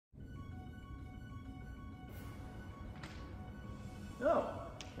Oh,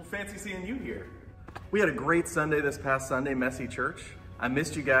 well, fancy seeing you here. We had a great Sunday this past Sunday, Messy Church. I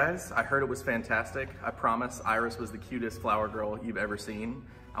missed you guys. I heard it was fantastic. I promise Iris was the cutest flower girl you've ever seen.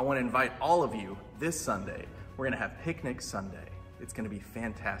 I want to invite all of you this Sunday. We're gonna have Picnic Sunday. It's gonna be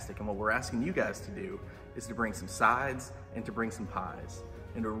fantastic. And what we're asking you guys to do is to bring some sides and to bring some pies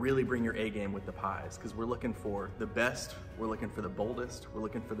and to really bring your A game with the pies, because we're looking for the best, we're looking for the boldest, we're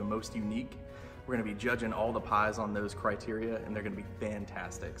looking for the most unique. We're gonna be judging all the pies on those criteria, and they're gonna be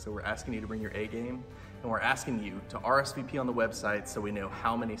fantastic. So we're asking you to bring your A game, and we're asking you to RSVP on the website so we know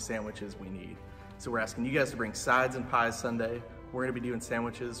how many sandwiches we need. So we're asking you guys to bring sides and pies Sunday. We're gonna be doing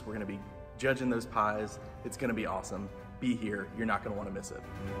sandwiches, we're gonna be judging those pies. It's gonna be awesome. Be here, you're not gonna wanna miss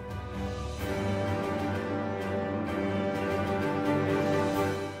it.